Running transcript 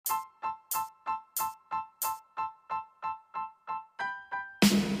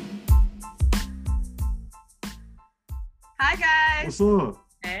Hi, guys. What's up?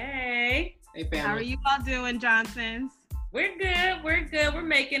 Hey. Hey, family. How are you all doing, Johnsons? We're good. We're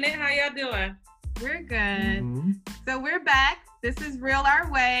making it. How y'all doing? We're good. Mm-hmm. So we're back. This is Real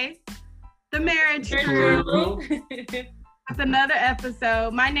Our Way, the marriage crew. With another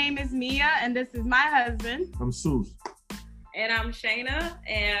episode. My name is Mia, and this is my husband. I'm Seuss. And I'm Shayna,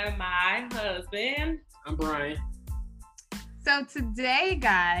 and my husband. I'm Brian. So today,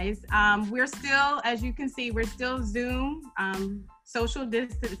 guys, we're still, as you can see, we're still Zoom, social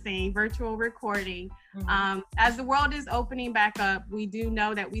distancing, virtual recording. Mm-hmm. As the world is opening back up, we do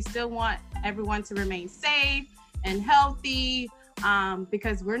know that we still want everyone to remain safe and healthy,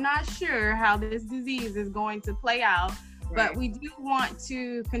 because we're not sure how this disease is going to play out. Right. But we do want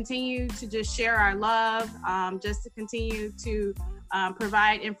to continue to just share our love, just to continue to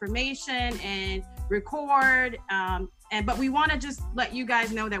provide information and record. But we want to just let you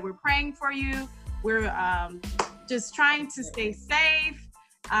guys know that we're praying for you. We're just trying to stay safe,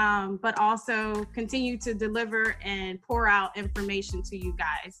 but also continue to deliver and pour out information to you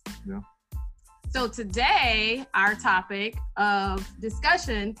guys. Yeah. So today, our topic of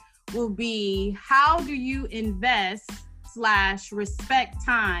discussion will be, how do you invest/respect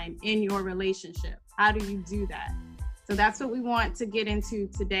time in your relationship? How do you do that? So that's what we want to get into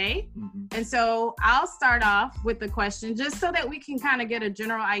today. Mm-hmm. And so I'll start off with the question, just so that we can kind of get a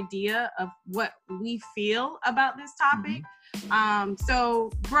general idea of what we feel about this topic. Mm-hmm.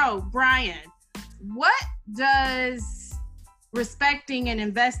 So Brian, what does respecting and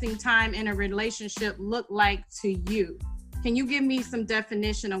investing time in a relationship look like to you? Can you give me some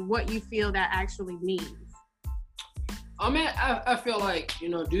definition of what you feel that actually means? I feel like,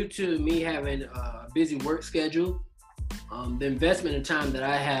 due to me having a busy work schedule, the investment in time that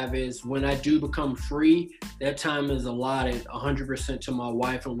I have is when I do become free, that time is allotted 100% to my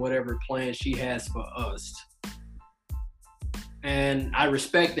wife and whatever plan she has for us. And I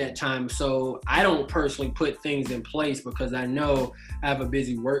respect that time. So I don't personally put things in place because I know I have a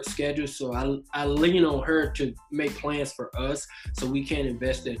busy work schedule. So I lean on her to make plans for us so we can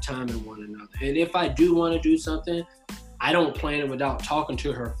invest that time in one another. And if I do want to do something, I don't plan it without talking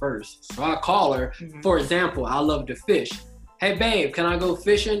to her first. So I call her. Mm-hmm. For example, I love to fish. Hey, babe, can I go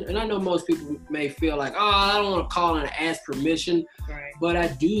fishing? And I know most people may feel like, I don't want to call and ask permission. Right. But I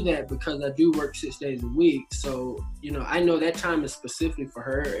do that because I do work 6 days a week. So, I know that time is specifically for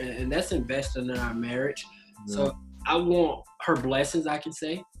her, and that's invested in our marriage. Yeah. So I want her blessings, I can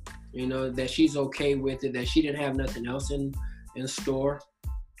say, that she's okay with it, that she didn't have nothing else in store.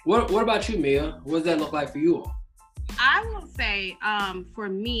 What about you, Mia? What does that look like for you all? I will say, for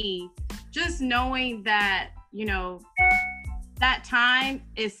me, just knowing that, that time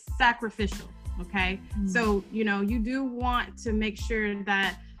is sacrificial, okay? Mm-hmm. So, you do want to make sure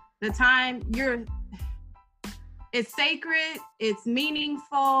that the time it's sacred, it's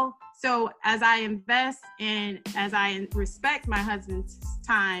meaningful. So as I invest and as I respect my husband's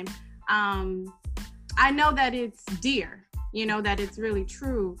time, I know that it's dear, that it's really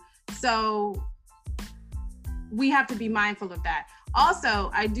true. So we have to be mindful of that. Also,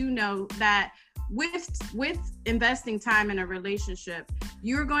 I do know that with investing time in a relationship,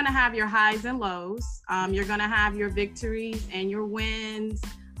 you're going to have your highs and lows. You're going to have your victories and your wins.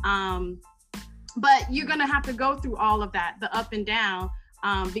 But you're going to have to go through all of that, the up and down,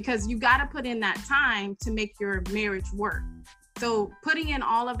 because you got to put in that time to make your marriage work. So putting in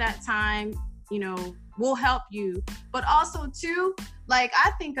all of that time, will help you. But also too, like,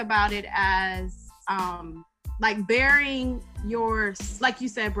 I think about it as, like bearing like you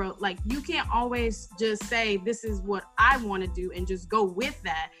said, bro, like you can't always just say, this is what I want to do and just go with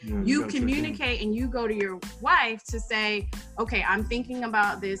that. Yeah, you communicate and you go to your wife to say, okay, I'm thinking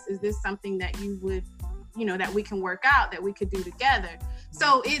about this. Is this something that you would, that we can work out, that we could do together?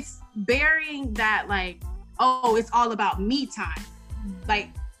 So it's bearing that, like, oh, it's all about me time. Like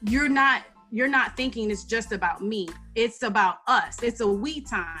you're not thinking it's just about me. It's about us. It's a we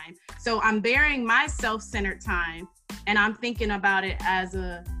time. So I'm bearing my self-centered time, and I'm thinking about it as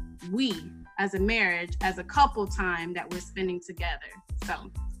a we, as a marriage, as a couple time that we're spending together. So.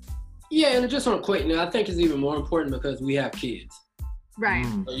 Yeah, and just on a quick note, I think it's even more important because we have kids. Right.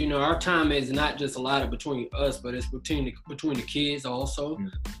 So, our time is not just allotted between us, but it's between the kids also. Yeah.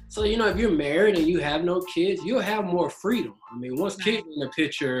 So, if you're married and you have no kids, you'll have more freedom. I mean, once kids in the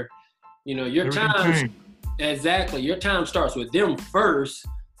picture, your time, exactly, your time starts with them first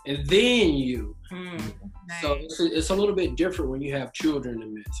and then you. Nice. So it's a little bit different when you have children in the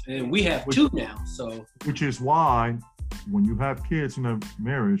midst. And we have two now, so. Which is why when you have kids in a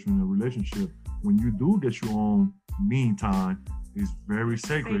marriage, in a relationship, when you do get your own me time, it's very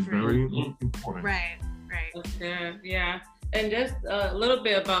sacred, it's very important. Right. That's good, yeah. And just a little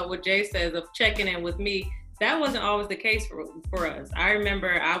bit about what Jay says of checking in with me. That wasn't always the case for us. I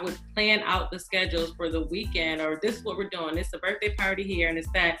remember I would plan out the schedules for the weekend, or this is what we're doing. It's a birthday party here and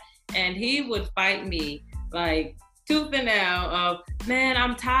it's that. And he would fight me like tooth and nail of, man,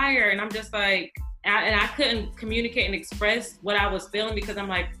 I'm tired. And I'm just like, and I couldn't communicate and express what I was feeling because I'm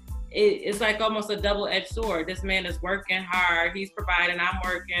like, it's like almost a double-edged sword. This man is working hard. He's providing, I'm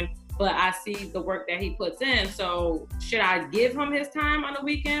working. But I see the work that he puts in. So should I give him his time on the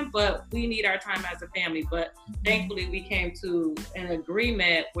weekend? But we need our time as a family. But thankfully we came to an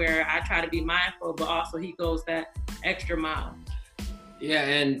agreement where I try to be mindful, but also he goes that extra mile. Yeah,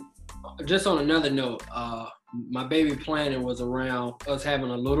 and just on another note, my baby planning was around us having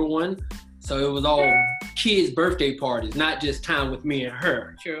a little one. So it was all kids' birthday parties, not just time with me and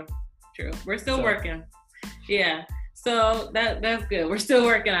her. True. We're still working. Yeah. So that's good. We're still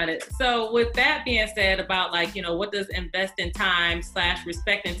working on it. So with that being said about like, you know, what does invest in time /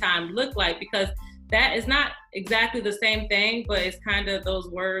 respect in time look like? Because that is not exactly the same thing, but it's kind of, those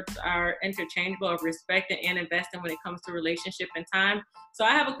words are interchangeable of respecting and investing when it comes to relationship and time. So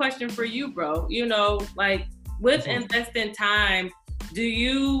I have a question for you, bro. You know, like with investing time, do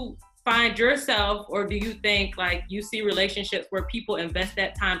you find yourself, or do you think like you see relationships where people invest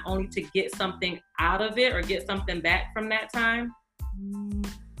that time only to get something out of it or get something back from that time?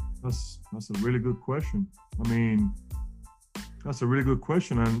 That's a really good question. I mean, that's a really good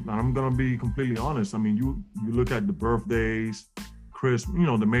question, and I'm gonna be completely honest. I mean, you look at the birthdays, Christmas, you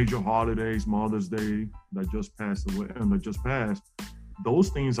know, the major holidays, Mother's Day that just passed away and that just passed. Those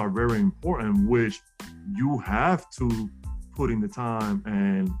things are very important, which you have to put in the time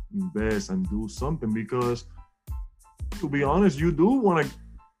and invest and do something, because to be honest, you do want to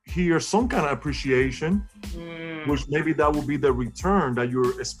hear some kind of appreciation, which maybe that will be the return that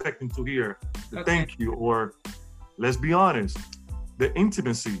you're expecting to hear, the thank you, or let's be honest, the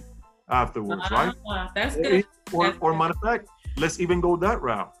intimacy afterwards, right? That's good. Or matter of fact, let's even go that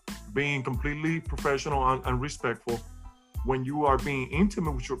route, being completely professional and respectful. When you are being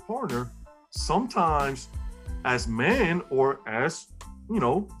intimate with your partner, sometimes as men or as, you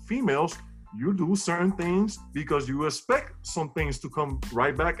know, females, you do certain things because you expect some things to come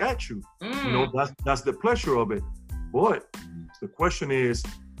right back at you. You know, that's the pleasure of it. But the question is,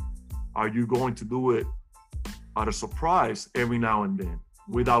 are you going to do it out of surprise every now and then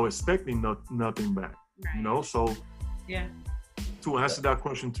without expecting nothing back? Right. You know, so yeah. To answer that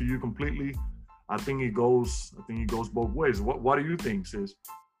question to you completely, I think it goes both ways. What do you think, sis?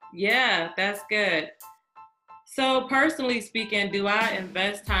 Yeah, that's good. So personally speaking, do I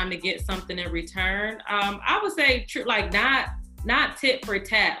invest time to get something in return? I would say like not tit for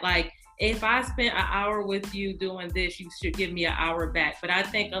tat. Like if I spent an hour with you doing this, you should give me an hour back. But I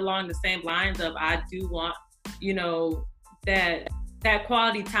think along the same lines of, I do want, you know, that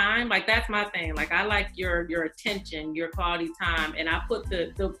quality time. Like that's my thing. Like I like your attention, your quality time. And I put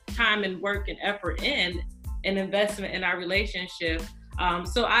the time and work and effort in an investment in our relationship.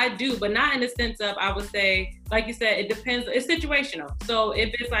 So I do, but not in the sense of, I would say, like you said, it depends. It's situational. So if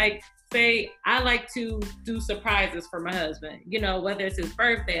it's like, say, I like to do surprises for my husband, you know, whether it's his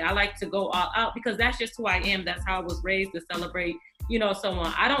birthday, I like to go all out because that's just who I am. That's how I was raised to celebrate, you know,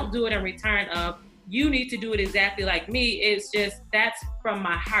 someone. I don't do it in return of, you need to do it exactly like me. It's just, that's from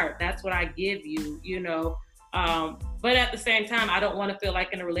my heart. That's what I give you, you know. But at the same time, I don't want to feel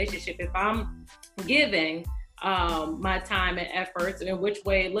like in a relationship, if I'm giving my time and efforts, in which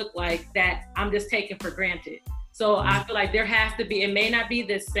way it look like that I'm just taking for granted. So I feel like there has to be, it may not be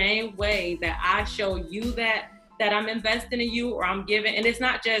the same way that I show you that I'm investing in you or I'm giving. And it's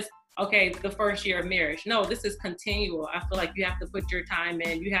not just, okay, the first year of marriage. No, this is continual. I feel like you have to put your time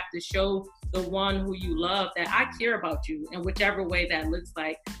in. You have to show the one who you love that I care about you in whichever way that looks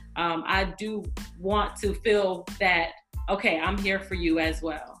like. I do want to feel that, okay, I'm here for you as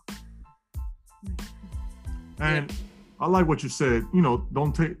well. And I like what you said, you know,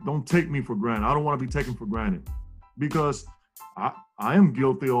 don't take me for granted. I don't want to be taken for granted, because I am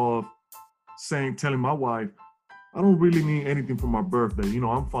guilty of telling my wife, I don't really need anything for my birthday. You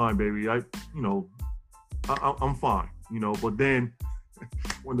know, I'm fine, baby. I'm fine, you know, but then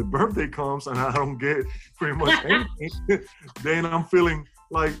when the birthday comes and I don't get pretty much anything, then I'm feeling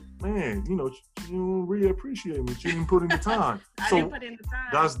like, man, you know, she didn't really appreciate me. She didn't put in the time. I didn't put in the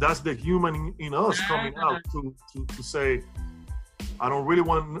time. That's the human in us coming out to say, I don't really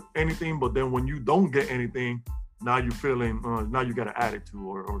want anything, but then when you don't get anything, now you're feeling, now you got an attitude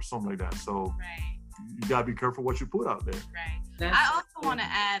or something like that. So you gotta be careful what you put out there. Right. I also want to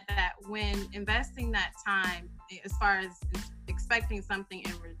add that when investing that time, as far as expecting something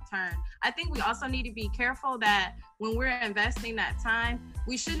in return. I think we also need to be careful that when we're investing that time,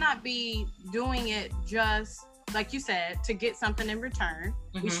 we should not be doing it just, like you said, to get something in return.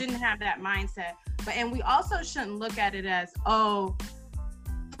 We shouldn't have that mindset. And we also shouldn't look at it as,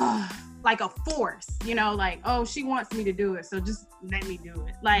 like a force, like, oh, she wants me to do it, so just let me do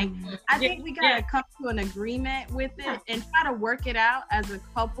it. Like, I think we gotta come to an agreement with it and try to work it out as a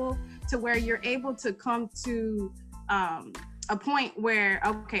couple to where you're able to come to a point where,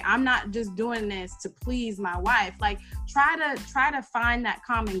 okay, I'm not just doing this to please my wife. Like, try to find that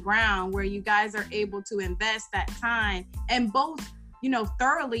common ground where you guys are able to invest that time and both,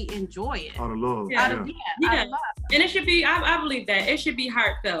 thoroughly enjoy it. Out of love. Out of love. And it should be, I believe that it should be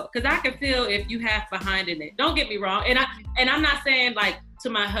heartfelt, because I can feel if you have behind in it. Don't get me wrong. And I'm not saying like to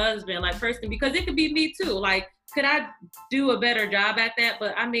my husband, like personally, because it could be me too. Like, could I do a better job at that?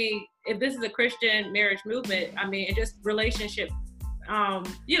 But I mean, if this is a Christian marriage movement, I mean, and just relationship,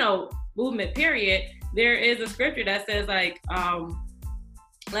 movement, period, there is a scripture that says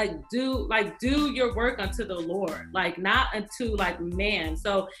do your work unto the Lord, like not unto like man.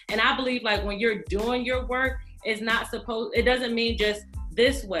 So, and I believe like when you're doing your work, it doesn't mean just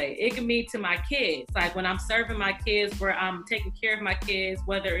this way. It can mean to my kids. Like when I'm serving my kids, where I'm taking care of my kids,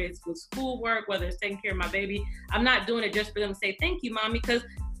 whether it's with schoolwork, whether it's taking care of my baby, I'm not doing it just for them to say, thank you, mommy, because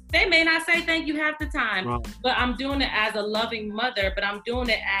they may not say thank you half the time, right. But I'm doing it as a loving mother, but I'm doing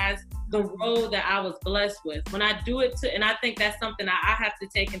it as the role that I was blessed with. When I do it and I think that's something I have to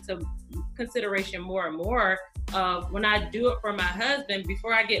take into consideration more and more of when I do it for my husband,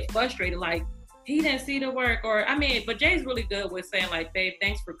 before I get frustrated, like, he didn't see the work, but Jay's really good with saying like, babe,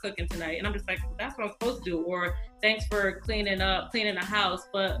 thanks for cooking tonight. And I'm just like, that's what I'm supposed to do. Or thanks for cleaning the house.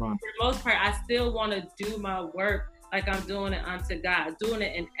 But right. For the most part, I still want to do my work like I'm doing it unto God, doing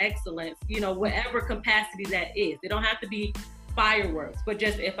it in excellence, whatever capacity that is. It don't have to be fireworks, but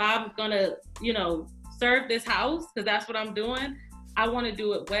just if I'm gonna, serve this house, because that's what I'm doing, I want to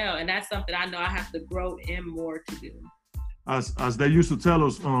do it well. And that's something I know I have to grow in more to do. As they used to tell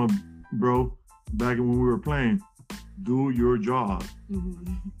us, bro, back when we were playing, do your job.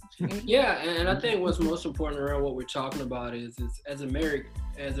 Yeah, and I think what's most important around what we're talking about is as a marriage,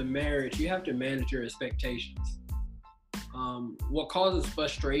 you have to manage your expectations. What causes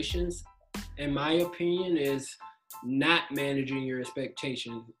frustrations, in my opinion, is not managing your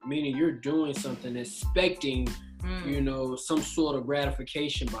expectations, meaning you're doing something expecting, some sort of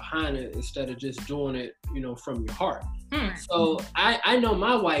gratification behind it instead of just doing it, from your heart. So I know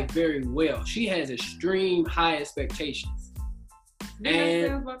my wife very well. She has extreme high expectations.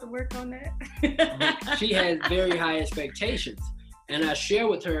 And I'm about to work on that. She has very high expectations. And I share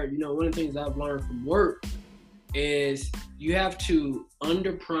with her, one of the things I've learned from work is you have to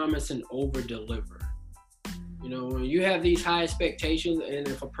under-promise and over-deliver. When you have these high expectations, and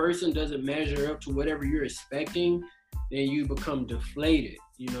if a person doesn't measure up to whatever you're expecting, then you become deflated.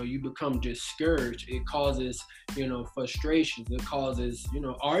 You become discouraged. It causes, frustrations. It causes,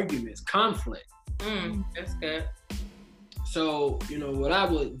 arguments, conflict. That's good. So, what I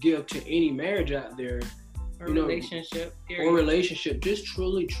would give to any marriage out there, relationship, just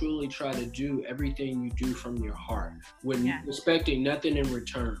truly, truly try to do everything you do from your heart with expecting nothing in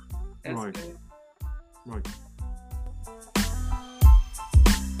return. That's good. Right.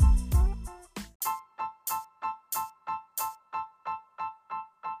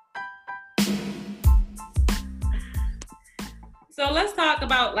 So let's talk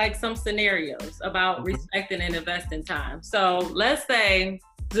about like some scenarios about respecting and investing time. So let's say,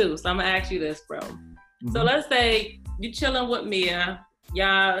 Zeus, I'm gonna ask you this, bro. So let's say you're chilling with Mia,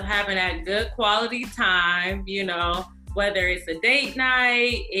 y'all having that good quality time, whether it's a date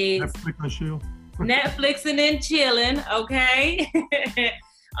night, it's Netflixing and chilling, okay?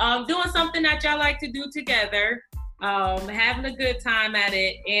 Doing something that y'all like to do together, having a good time at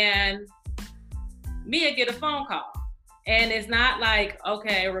it, and Mia get a phone call. And it's not like,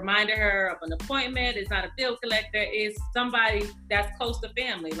 okay, reminded her of an appointment. It's not a bill collector. It's somebody that's close to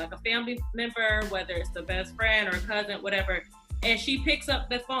family, like a family member, whether it's the best friend or a cousin, whatever. And she picks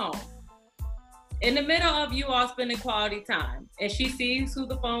up the phone in the middle of you all spending quality time, and she sees who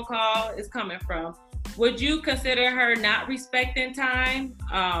the phone call is coming from. Would you consider her not respecting time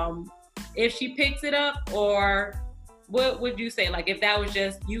if she picks it up? Or what would you say? Like if that was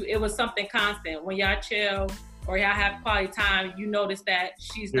just you, it was something constant when y'all chill or y'all have quality time, you notice that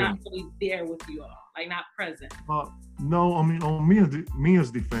she's not really there with you all, like not present. No, I mean, on Mia's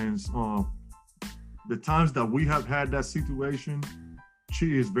defense, the times that we have had that situation,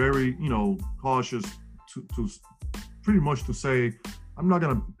 she is very, cautious to pretty much to say, I'm not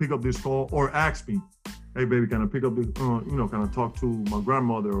gonna pick up this call, or ask me, hey baby, can I pick up the, can I talk to my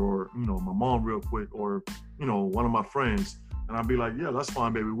grandmother or, my mom real quick, or, one of my friends. And I'd be like, yeah, that's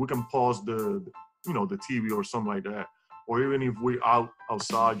fine, baby. We can pause the TV or something like that. Or even if we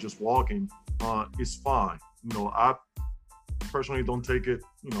outside just walking, it's fine. I personally don't take it,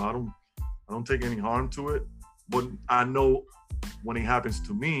 I don't take any harm to it, but I know when it happens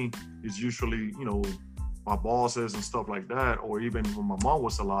to me, it's usually, my bosses and stuff like that, or even when my mom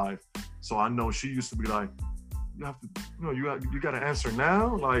was alive. So I know she used to be like, you have to, you got to answer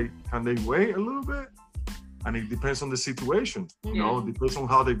now. Like, can they wait a little bit? And it depends on the situation. It depends on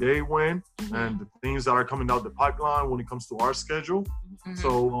how the day went and the things that are coming out the pipeline when it comes to our schedule.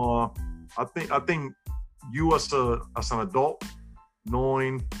 So I think you as an adult,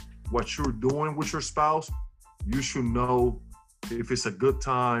 knowing what you're doing with your spouse, you should know if it's a good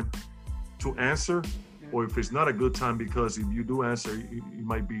time to answer, or if it's not a good time, because if you do answer, it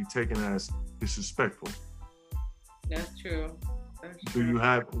might be taken as disrespectful. That's true.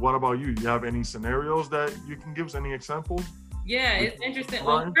 What about you? Do you have any scenarios that you can give us, any examples? Yeah, it's interesting.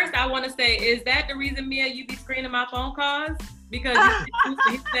 Well, first I want to say, is that the reason, Mia, you be screening my phone calls? Because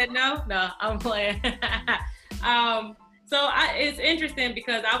he said no? No, I'm playing. So it's interesting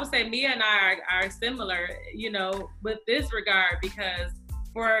because I would say Mia and I are similar, with this regard, because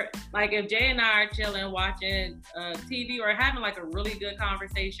for like if Jay and I are chilling, watching TV or having like a really good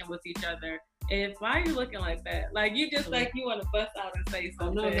conversation with each other, why are you looking like that? Like you just like you want to bust out and say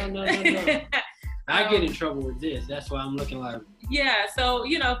something. No. I get in trouble with this. That's why I'm looking like. Yeah, so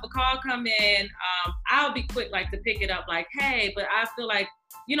if a call come in, I'll be quick like to pick it up, like, hey, but I feel like,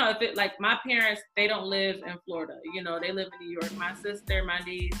 if it like my parents, they don't live in Florida, they live in New York. My sister, my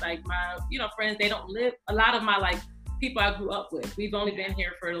niece, like my, friends, they don't live. A lot of my like people I grew up with, we've only been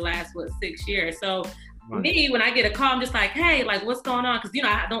here for the last 6 years. So me, when I get a call, I'm just like, hey, like what's going on? Because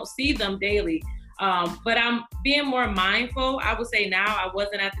I don't see them daily. But I'm being more mindful. I would say now, I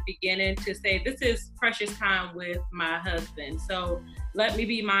wasn't at the beginning, to say this is precious time with my husband. So let me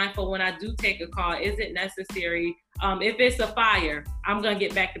be mindful when I do take a call. Is it necessary? If it's a fire, I'm going to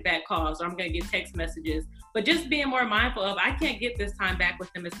get back-to-back calls, or I'm going to get text messages. But just being more mindful of, I can't get this time back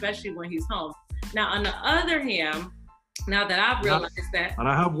with him, especially when he's home. Now, on the other hand, now that I've realized that. And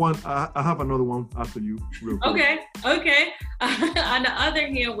I have another one after you, real quick. Okay. On the other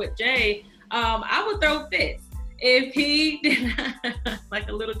hand, with Jay, I would throw fits if he did like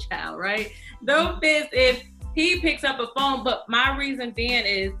a little child, right? Throw fits if he picks up a phone. But my reason being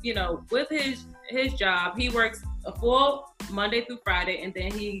is, with his job, he works a full Monday through Friday, and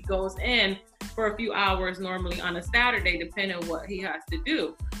then he goes in for a few hours normally on a Saturday, depending on what he has to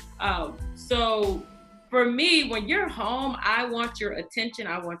do. So for me, when you're home, I want your attention.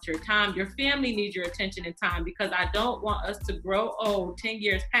 I want your time. Your family needs your attention and time, because I don't want us to grow old, 10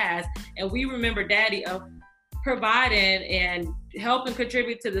 years past, and we remember daddy of providing and helping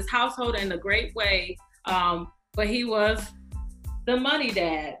contribute to this household in a great way. But he was the money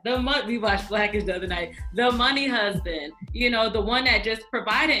dad, we watched Blackish the other night, the money husband, the one that just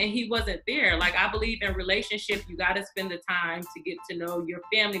provided, and he wasn't there. Like, I believe in relationship, you got to spend the time to get to know your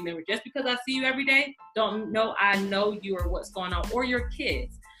family member. Just because I see you every day, don't know I know you or what's going on, or your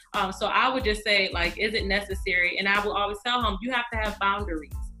kids. So I would just say, like, is it necessary? And I will always tell him, you have to have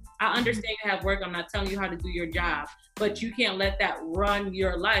boundaries. I understand you have work. I'm not telling you how to do your job, but you can't let that run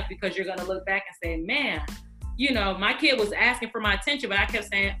your life, because you're going to look back and say, man, my kid was asking for my attention, but I kept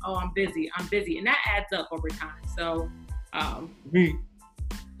saying, oh, I'm busy. And that adds up over time. So, me,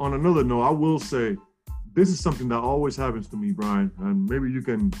 on another note, I will say, this is something that always happens to me, Brian, and maybe you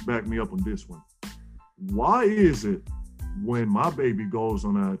can back me up on this one. Why is it when my baby goes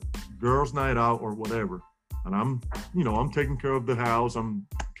on a girls' night out or whatever, and I'm taking care of the house, I'm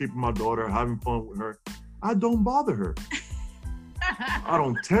keeping my daughter, having fun with her, I don't bother her. I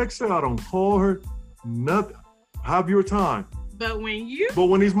don't text her, I don't call her, nothing. Have your time. But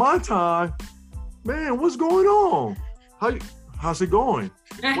when it's my time, man, what's going on? How's it going?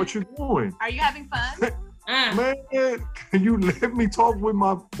 What you doing? Are you having fun? Man, can you let me talk with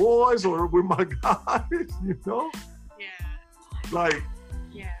my boys or with my guys? Yeah. Like,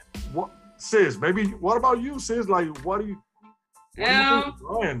 yeah. What, sis? Maybe. What about you, sis? Like, what do you think,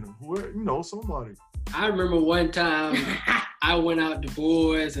 Brian? Somebody. I remember one time I went out to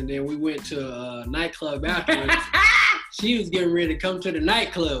boys, and then we went to a nightclub afterwards. She was getting ready to come to the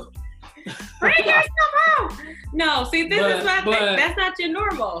nightclub. Bring yourself out. No, see, this is not that's not your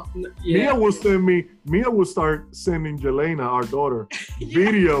normal. Yeah. Mia will start sending Jelena, our daughter,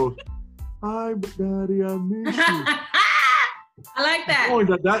 videos. Hi, Daddy, I miss you. I like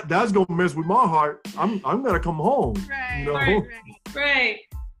that. That's gonna mess with my heart. I'm gonna come home. Right.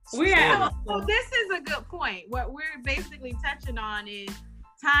 So this is a good point. What we're basically touching on is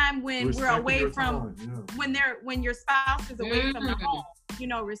time when we're away from when your spouse is away from the home. You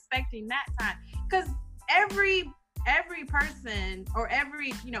know, respecting that time, because every person or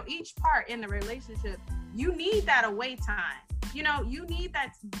each part in the relationship, you need that away time. You know, you need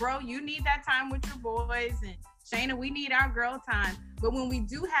that, bro. You need that time with your boys, and Shayna, we need our girl time. But when we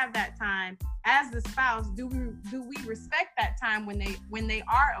do have that time as the spouse, do we respect that time when they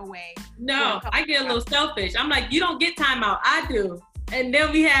are away? No, I get a little selfish. I'm like, you don't get time out. I do. And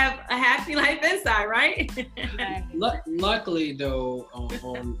then we have a happy life inside, right? Luckily, though,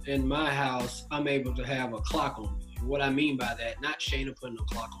 in my house, I'm able to have a clock on me. What I mean by that, not Shayna putting a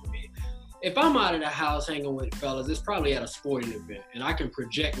clock on me. If I'm out of the house hanging with fellas, it's probably at a sporting event, and I can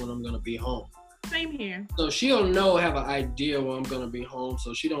project when I'm going to be home. Same here. So she'll have an idea when I'm going to be home,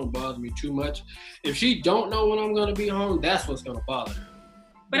 so she don't bother me too much. If she don't know when I'm going to be home, that's what's going to bother her.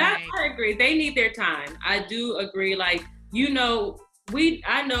 But right. I agree. They need their time. I do agree. Like, I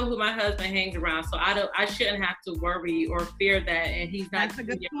know who my husband hangs around, so I shouldn't have to worry or fear that, and he's not. That's a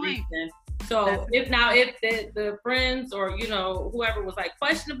good point. So if the friends or whoever was like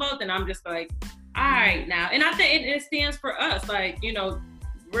questionable, then I'm just like, all right now. And I think it stands for us. Like,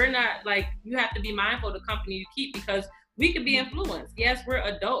 we're not like, you have to be mindful of the company you keep, because we could be influenced. Yes, we're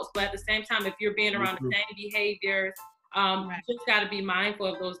adults, but at the same time, if you're being around the same behaviors, just got to be mindful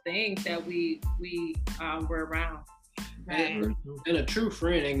of those things that we were around. Right. And a true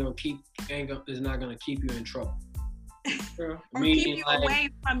friend is not gonna keep you in trouble. True. Or keep you away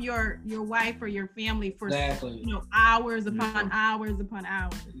from your wife or your family for hours upon hours upon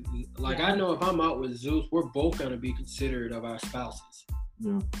hours. Like, I know if I'm out with Zeus, we're both gonna be considerate of our spouses.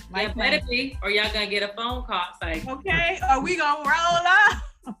 Yeah. Like, better be, or y'all gonna get a phone call. It's like, okay, are we gonna roll up?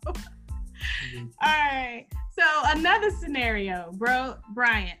 All right. So another scenario,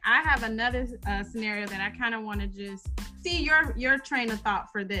 Brian, I have another scenario that I kind of want to just see your train of thought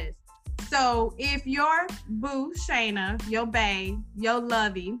for this. So if your boo, Shayna, your bae, your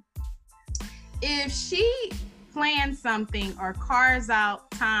lovey, if she plans something or carves out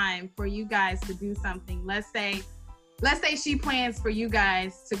time for you guys to do something, let's say she plans for you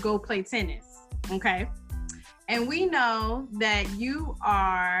guys to go play tennis, okay? And we know that you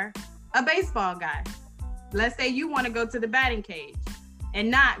are a baseball guy. Let's say you want to go to the batting cage and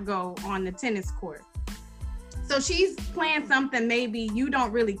not go on the tennis court. So she's playing something maybe you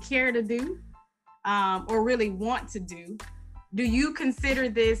don't really care to do or really want to do. Do you consider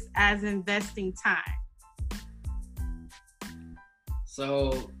this as investing time?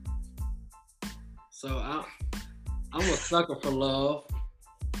 So I'm a sucker for love.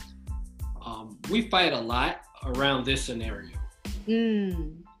 We fight a lot around this scenario.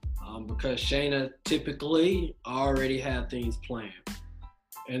 Because Shayna typically already have things planned.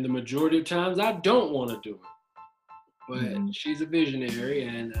 And the majority of times I don't want to do it. But she's a visionary,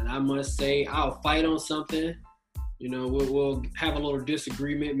 and I must say, I'll fight on something. We'll have a little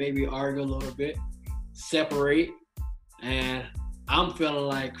disagreement, maybe argue a little bit, separate, and I'm feeling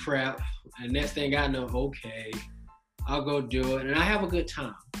like crap. And next thing I know, okay, I'll go do it, and I have a good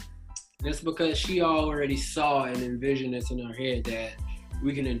time. That's because she already saw and envisioned this in her head that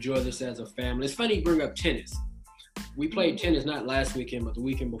we can enjoy this as a family. It's funny you bring up tennis. We played tennis not last weekend, but the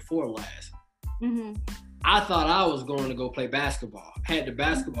weekend before last. I thought I was going to go play basketball. Had the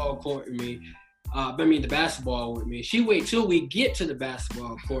basketball court with me. The basketball with me. She wait till we get to the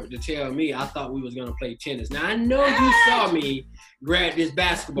basketball court to tell me I thought we was going to play tennis. Now, I know you saw me grab this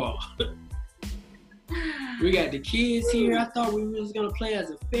basketball. We got the kids here. I thought we was going to play as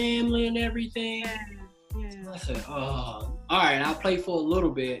a family and everything. Yeah. So I said, oh, all right, I'll play for a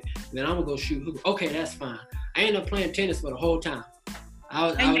little bit. Then I'm going to go shoot hoops. Okay, that's fine. I ended up playing tennis for the whole time.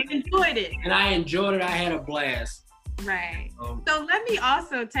 You enjoyed it. And I enjoyed it. I had a blast. Right. So let me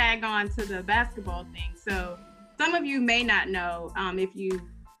also tag on to the basketball thing. So some of you may not know if you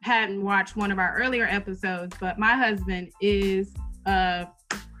hadn't watched one of our earlier episodes, but my husband is a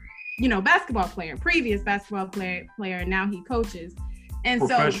basketball player, previous basketball player, and now he coaches. And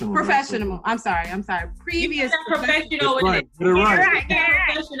professional. I'm sorry. Previous professional with it. Right.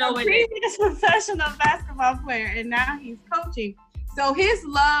 Previous professional basketball player, and now he's coaching. So his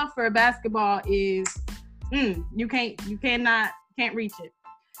love for basketball is, you can't reach it.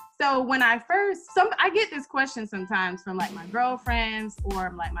 So when I get this question sometimes from like my girlfriends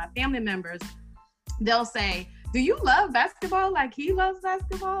or like my family members. They'll say, do you love basketball? Like he loves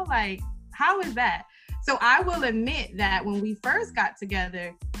basketball? Like, how is that? So I will admit that when we first got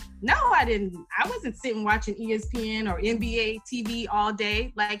together, no, I didn't. I wasn't sitting watching ESPN or NBA TV all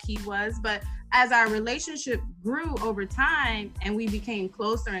day like he was, but as our relationship grew over time and we became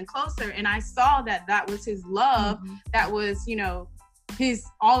closer and closer, and I saw that that was his love, that was, you know,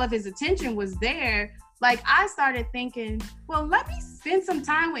 all of his attention was there. Like, I started thinking, well, let me spend some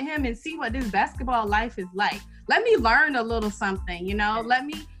time with him and see what this basketball life is like. Let me learn a little something, you know, let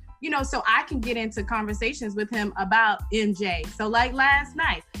me, you know, so I can get into conversations with him about MJ. So like last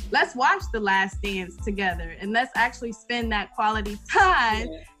night, let's watch The Last Dance together and let's actually spend that quality time.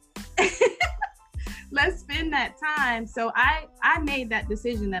 Yeah. Let's spend that time. So I made that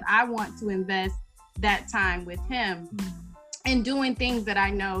decision that I want to invest that time with him and doing things that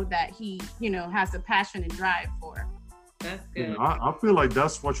I know that he, you know, has a passion and drive for. That's good. Yeah, I feel like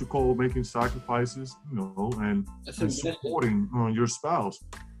that's what you call making sacrifices, you know, and supporting your spouse.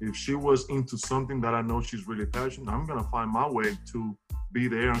 If she was into something that I know she's really passionate, I'm gonna find my way to be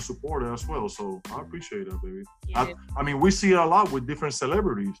there and support her as well. So I appreciate that, baby. Yeah. I mean, we see it a lot with different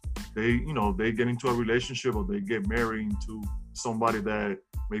celebrities. They, you know, they get into a relationship or they get married to somebody that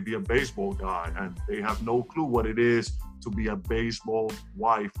may be a baseball guy, and they have no clue what it is to be a baseball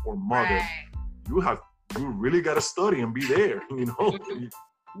wife or mother. Right. You really got to study and be there, you know.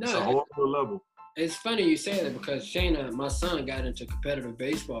 It's a whole other level. It's funny you say that because Shayna, my son, got into competitive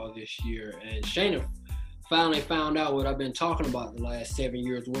baseball this year, and Shayna finally found out what I've been talking about the last 7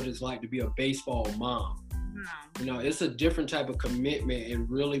 years, what it's like to be a baseball mom. You know, it's a different type of commitment and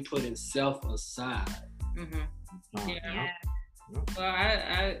really putting self aside. Yeah. Well,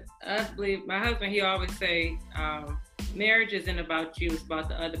 I believe my husband, he always say, marriage isn't about you, it's about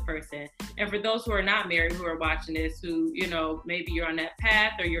the other person. And for those who are not married, who are watching this, who, you know, maybe you're on that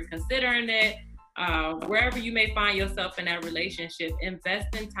path or you're considering it, wherever you may find yourself in that relationship,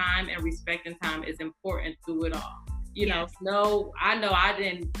 investing time and respecting time is important through it all. You know, I know I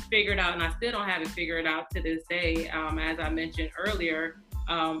didn't figure it out, and I still don't have it figured out to this day, as I mentioned earlier.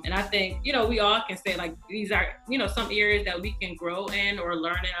 And I think, you know, we all can say, like, these are, you know, some areas that we can grow in or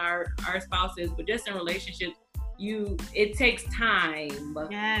learn in our spouses, but just in relationships, it takes time.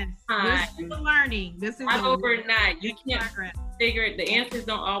 Yes. This is learning. This is not overnight. You can't figure it. The answers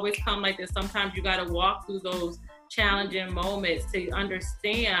don't always come like this. Sometimes you got to walk through those challenging moments to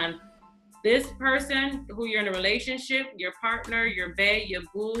understand this person who you're in a relationship, your partner, your bae, your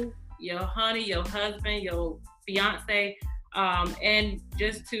boo, your honey, your husband, your fiance, and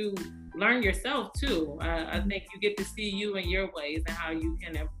just to learn yourself too. I think you get to see you and your ways and how you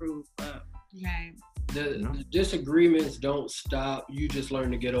can improve. Right. The disagreements don't stop. You just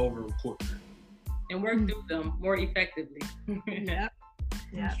learn to get over them quicker and work through them more effectively. Yeah.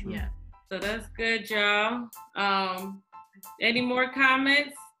 So that's good, y'all. Any more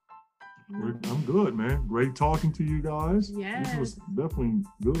comments? I'm good, man. Great talking to you guys. Yes. This was definitely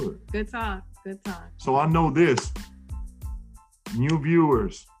good. Good talk. So I know this. New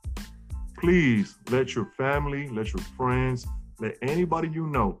viewers, please let your family, let your friends, let anybody you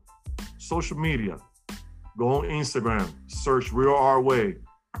know, social media, go on Instagram, search Real Our Way.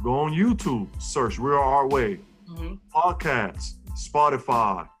 Go on YouTube, search Real Our Way. Podcasts,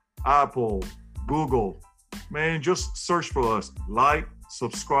 Spotify, Apple, Google. Man, just search for us. Like,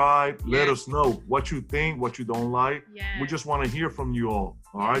 subscribe, let us know what you think, what you don't like. We just want to hear from you all.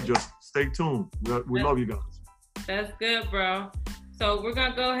 All right, just stay tuned. We love you guys. That's good, bro. So we're going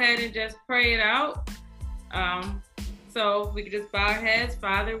to go ahead and just pray it out. So we could just bow our heads.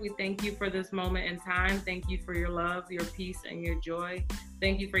 Father, we thank you for this moment in time. Thank you for your love, your peace, and your joy.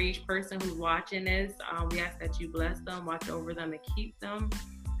 Thank you for each person who's watching this. We ask that you bless them, watch over them, and keep them.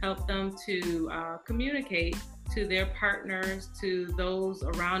 Help them to communicate to their partners, to those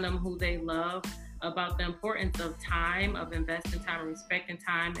around them who they love, about the importance of time, of investing time and respecting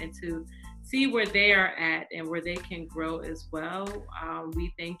time, and to see where they are at and where they can grow as well.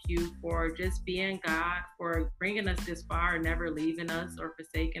 We thank you for just being God, for bringing us this far, never leaving us or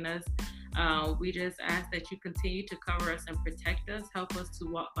forsaking us. We just ask that you continue to cover us and protect us. Help us to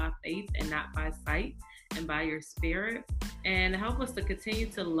walk by faith and not by sight, and by your spirit. And help us to continue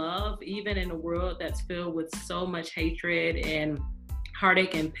to love, even in a world that's filled with so much hatred and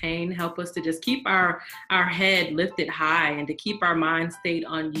heartache and pain. Help us to just keep our head lifted high and to keep our mind stayed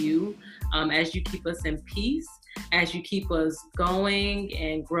on you, as you keep us in peace, as you keep us going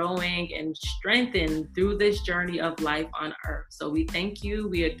and growing and strengthened through this journey of life on earth. So we thank you,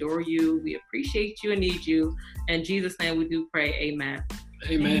 we adore you, we appreciate you and need you. In Jesus' name we do pray, amen.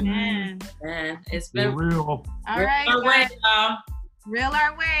 Amen. It's been real. All right, Real Our Way, y'all. Real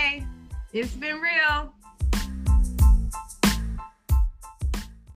Our Way. It's been real.